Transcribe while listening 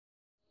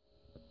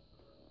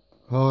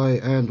Hi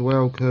and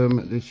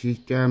welcome. This is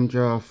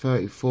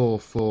Jamjar34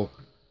 for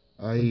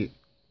a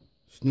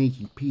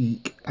sneaky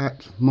peek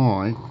at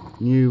my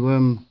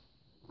new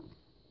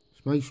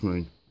Space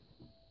Marine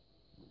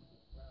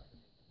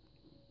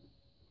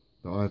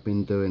that I've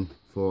been doing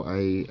for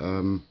a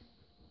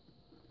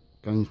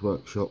Games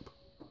Workshop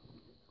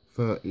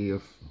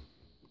 30th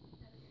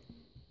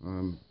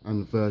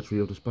anniversary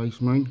of the Space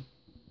Marine,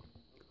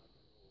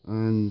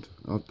 and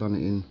I've done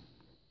it in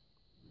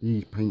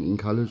these painting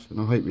colours,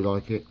 and I hope you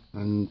like it.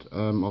 And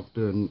I'll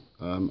do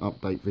an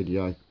update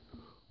video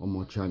on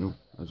my channel,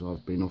 as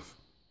I've been off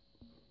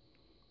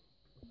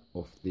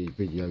the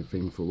video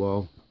thing for a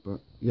while. But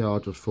yeah, I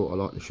just thought I'd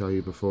like to show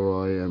you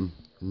before I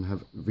can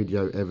have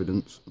video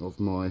evidence of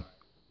my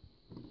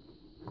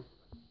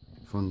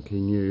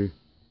funky new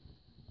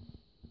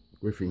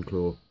Griffon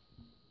claw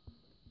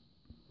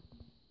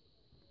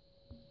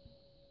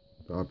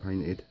that I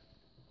painted.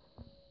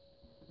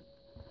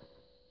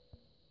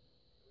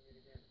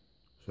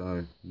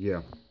 So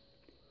yeah,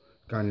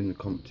 going in the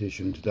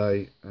competition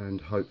today, and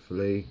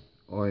hopefully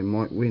I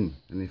might win.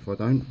 And if I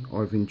don't,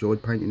 I've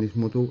enjoyed painting this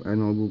model,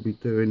 and I will be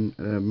doing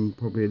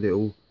probably a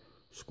little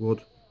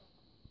squad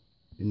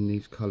in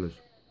these colours.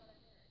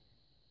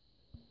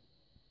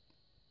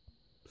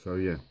 So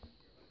yeah,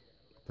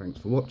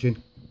 thanks for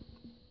watching.